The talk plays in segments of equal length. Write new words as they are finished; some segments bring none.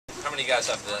many of you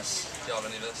guys have this? Do y'all have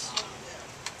any of this?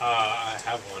 I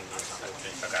have one.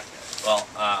 Okay. Well,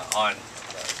 on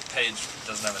the page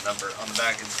doesn't have a number. On the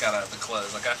back, it's got the close.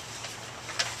 Okay.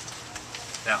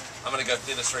 Now, I'm gonna go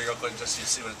through this for you real quick just so you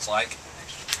see what it's like.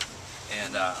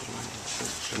 And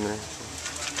you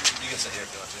can sit here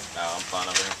if you want to. No, I'm fine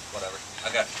over here. Whatever.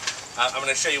 Okay. I'm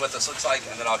gonna show you what this looks like,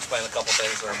 and then I'll explain a couple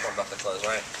things that are important about the clothes.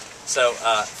 All right. So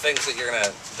things that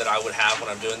that I would have when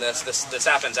I'm doing this. This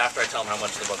happens after I tell them how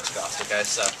much the books cost. Okay.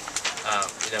 So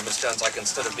you know, Miss Jones, like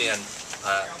instead of being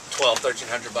 $1,200,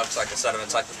 $1,300 like a set of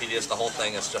encyclopedias, the whole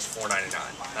thing is just $4.99.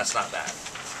 That's not bad.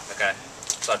 Okay.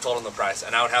 So I told them the price,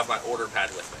 and I would have my order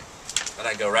pad with me, and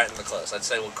I'd go right in the close. I'd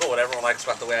say, well, cool. What everyone likes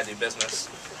about the way I do business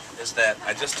is that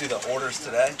I just do the orders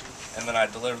today, and then I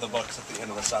deliver the books at the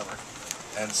end of the summer.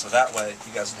 And so that way,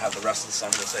 you guys would have the rest of the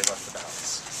summer to save up the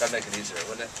balance. That'd make it easier,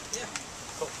 wouldn't it? Yeah.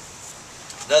 Cool.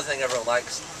 The other thing everyone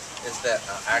likes is that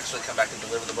I actually come back and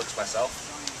deliver the books myself.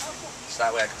 So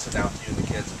that way I can sit down with you and the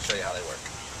kids and show you how they work.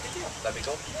 That'd be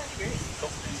cool? Yeah, that'd be great.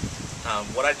 Cool.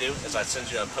 What I do is I send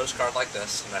you a postcard like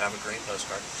this, and I have a green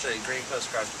postcard. Show you a green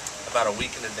postcard about a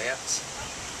week in advance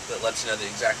that lets you know the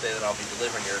exact day that I'll be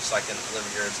delivering yours, so I can deliver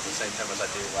yours at the same time as I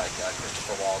do like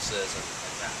Christopher Wallace's and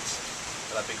Matt's.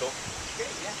 Would that be cool?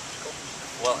 Great, yeah. Cool.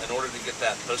 Well, in order to get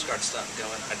that postcard stuff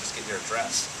going, I just get your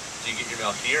address. Do you get your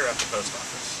mail here or at the post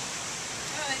office?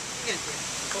 You get it here.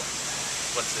 Cool.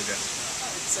 What's the address?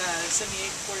 It's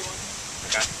 7841.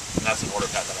 Okay. And that's an order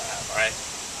pad that I have, alright?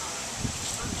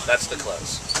 That's the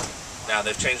close. Now,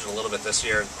 they've changed it a little bit this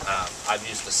year. I've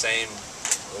used the same,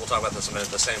 we'll talk about this in a minute,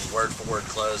 the same word-for-word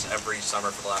close every summer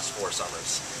for the last 4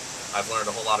 summers. I've learned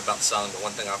a whole lot about selling, but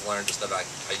one thing I've learned is that I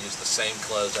use the same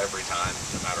close every time,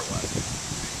 no matter what.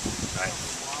 Alright?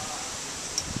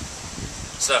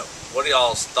 So, what are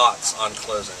y'all's thoughts on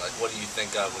closing? Like, what do you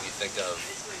think of when you think of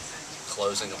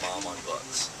closing a mom on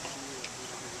books?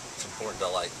 It's important to,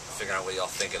 like, figure out what y'all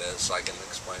think it is so I can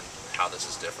explain how this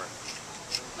is different.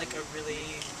 Like a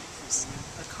really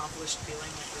accomplished feeling,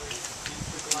 like really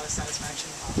with a lot of satisfaction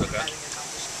Okay. having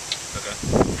accomplished it. Okay.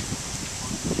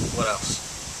 What else?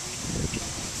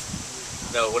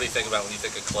 No, what do you think about when you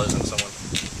think of closing someone?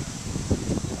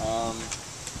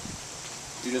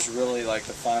 You just really like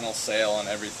the final sale and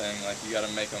everything. Like you got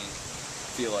to make them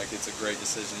feel like it's a great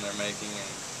decision they're making, and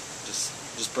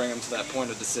just bring them to that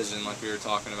point of decision, like we were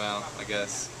talking about. I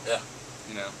guess. Yeah.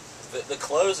 You know. The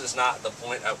close is not the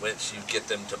point at which you get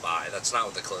them to buy. That's not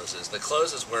what the close is. The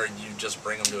close is where you just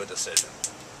bring them to a decision.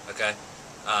 Okay?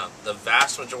 The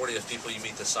vast majority of people you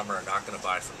meet this summer are not going to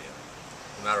buy from you,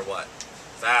 no matter what.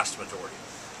 Vast majority.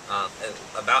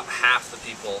 About half the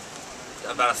people,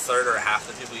 about a third or a half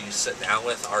the people you sit down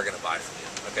with are going to buy from you.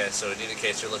 Okay? So in either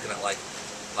case, you're looking at like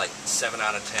 7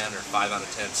 out of 10 or 5 out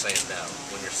of 10 saying no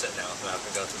when you're sitting down with them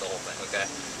after going through the whole thing. Okay?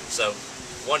 So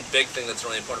one big thing that's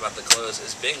really important about the close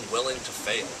is being willing to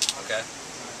fail, okay?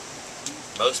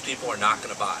 Most people are not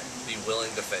going to buy. Be willing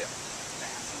to fail.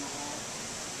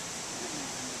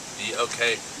 Be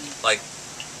okay. Like,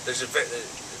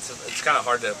 it's kind of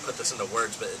hard to put this into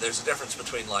words, but there's a difference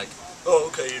between like, oh,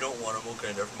 okay, you don't want them,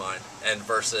 okay, never mind, and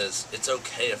versus it's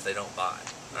okay if they don't buy,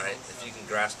 all right? If you can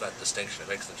grasp that distinction, it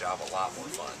makes the job a lot more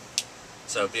fun.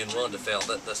 So being willing to fail.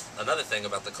 Another thing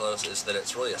about the close is that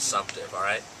it's really assumptive, all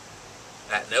right?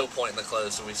 At no point in the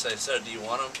close do we say, so do you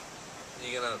want them?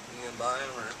 You gonna buy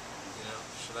them, or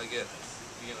should I get?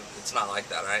 It's not like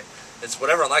that, right? It's what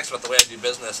everyone likes about the way I do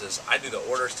business is I do the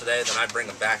orders today, then I bring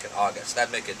them back in August.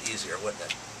 That'd make it easier, wouldn't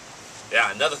it?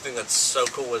 Yeah. Another thing that's so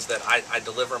cool is that I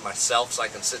deliver them myself, so I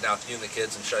can sit down with you and the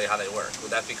kids and show you how they work.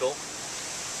 Would that be cool?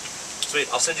 Sweet.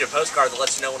 I'll send you a postcard that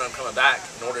lets you know when I'm coming back.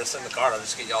 In order to send the card, I'll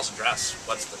just get y'all's address.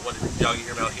 What y'all get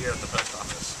your mail here at the post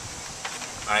office?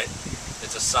 All right.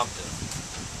 It's assumptive.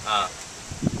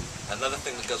 Another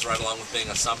thing that goes right along with being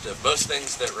assumptive, most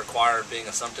things that require being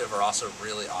assumptive are also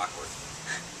really awkward.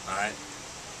 Alright?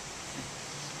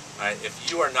 Alright, if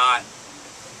you are not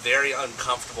very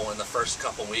uncomfortable in the first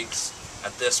couple weeks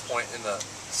at this point in the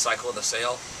cycle of the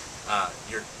sale,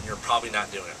 you're probably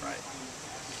not doing it right.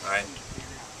 Alright?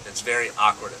 It's very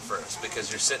awkward at first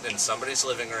because you're sitting in somebody's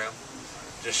living room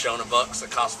just showing them books that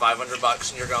cost $500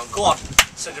 and you're going, cool, I'll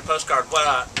send you a postcard.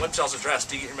 What's y'all's address?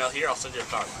 Do you get your mail here? I'll send you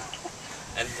a card.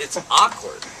 And it's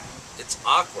awkward. It's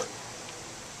awkward.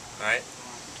 Alright?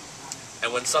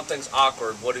 And when something's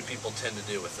awkward, what do people tend to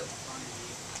do with it?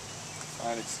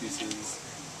 Find excuses.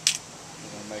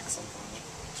 Make something.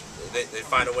 They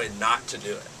find a way not to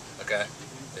do it. Okay?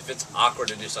 If it's awkward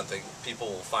to do something, people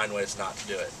will find ways not to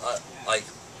do it. Like,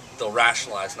 they'll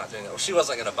rationalize not doing it. Well, she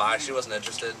wasn't going to buy. She wasn't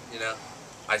interested,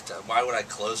 Why would I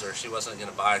close her? She wasn't going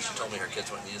to buy. She told me her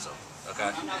kids wouldn't use them.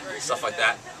 okay? Stuff like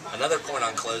that. Another point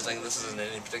on closing, this isn't in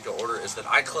any particular order, is that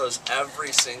I close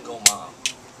every single mom.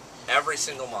 Every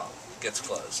single mom gets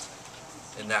closed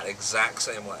in that exact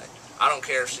same way. I don't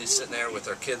care if she's sitting there with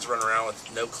her kids running around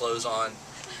with no clothes on,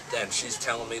 and she's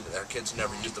telling me that her kids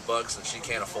never use the books, that she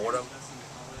can't afford them.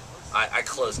 I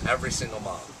close every single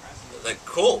mom. Like,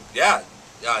 cool, yeah,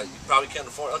 you probably can't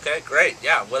afford. Okay, great,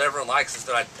 yeah. What everyone likes is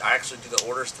that I actually do the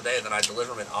orders today, then I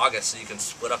deliver them in August, so you can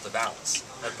split up the balance.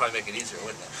 That'd probably make it easier,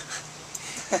 wouldn't it?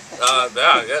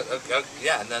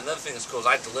 Yeah. And then another thing that's cool is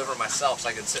I deliver myself, so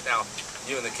I can sit down with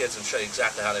you and the kids and show you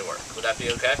exactly how they work. Would that be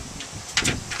okay?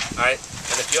 All right.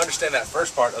 And if you understand that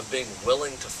first part of being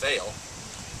willing to fail,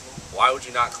 why would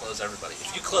you not close everybody?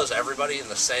 If you close everybody in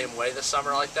the same way this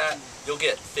summer like that, you'll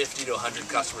get 50 to 100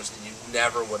 customers that you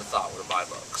never would have thought would buy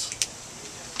books.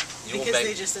 Because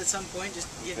they just at some point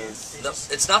just give in. No,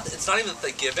 it's not even that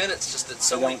they give in. It's just that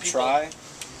so many people. Try.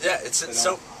 Yeah, it's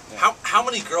so. Yeah. How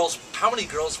many girls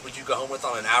would you go home with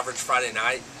on an average Friday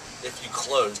night if you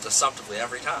closed assumptively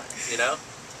every time? You know,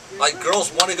 like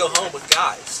girls want to go home with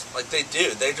guys. Like they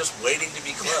do. They're just waiting to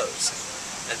be closed,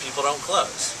 and people don't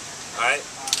close. All right.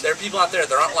 There are people out there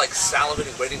that aren't like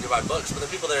salivating waiting to buy books, but there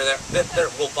are people that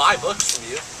will buy books from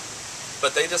you,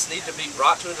 but they just need to be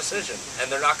brought to a decision, and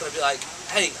they're not going to be like,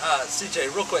 hey, CJ,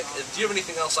 real quick, do you have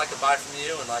anything else I could buy from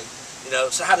you? And like, you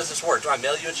know, so how does this work? Do I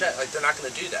mail you a check? Like, they're not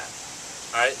going to do that.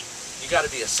 All right, you got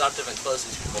to be assumptive and close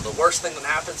these people. The worst thing that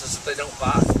happens is that they don't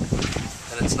buy,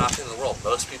 and it's not the end of the world.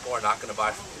 Most people are not going to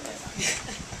buy from you.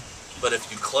 But if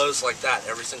you close like that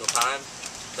every single time,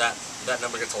 that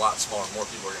number gets a lot smaller, more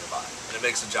people are going to buy, and it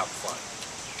makes the job fun.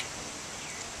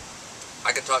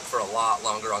 I could talk for a lot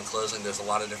longer on closing. There's a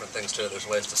lot of different things to it. There's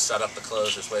ways to set up the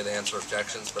close, there's ways to answer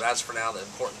objections, but as for now, the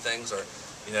important things are,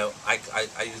 you know, I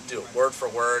do it word for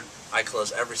word. I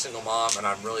close every single mom, and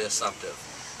I'm really assumptive.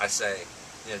 I say,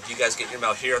 you know, do you guys get your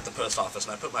mail here at the post office?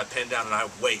 And I put my pen down and I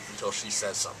wait until she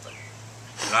says something,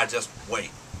 and I just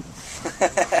wait.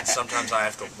 And sometimes I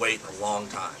have to wait a long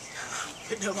time.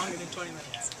 No longer than 20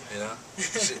 minutes. You know,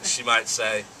 she might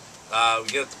say, we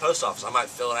get it at the post office. I might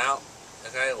fill it out,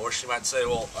 okay? Or she might say,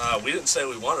 well, we didn't say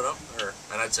we wanted them.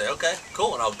 And I'd say, okay,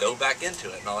 cool, and I'll go back into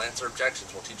it and I'll answer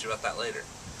objections. We'll teach you about that later.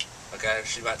 Okay?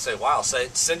 She might say, wow, I'll say,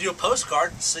 send you a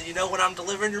postcard so you know when I'm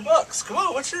delivering your books. Come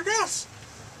on, what's your address?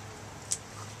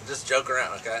 Just joke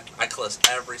around, okay? I close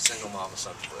every single mom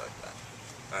assumptively like that.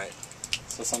 All right?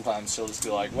 So sometimes she'll just be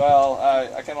like, well,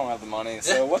 I don't have the money,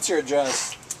 so what's your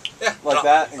address? Yeah. Like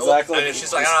that, exactly. I mean,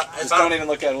 she's like, just don't even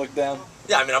look at it, look down.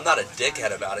 Yeah, I mean, I'm not a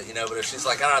dickhead about it, you know, but if she's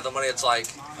like, I don't have the money, it's like,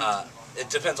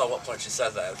 it depends on what point she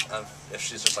says that. If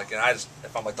she's just like, you know,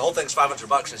 if I'm like, the whole thing's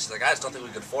 $500, and she's like, I just don't think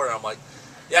we could afford it, I'm like,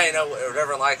 yeah, you know, whatever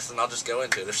everyone likes, then I'll just go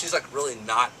into it. If she's like really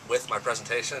not with my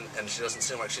presentation and she doesn't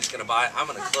seem like she's going to buy it, I'm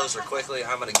going to close her quickly,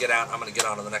 I'm going to get out, I'm going to get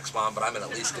on to the next mom, but I'm at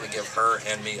least going to give her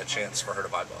and me a chance for her to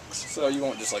buy books. So you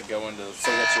won't just like go into,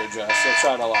 so what's your address? You'll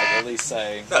try to like at least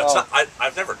say, no, it's not,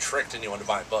 I've never tricked anyone to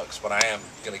buy books, but I am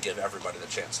going to give everybody the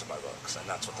chance to buy books, and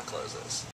that's what the close is.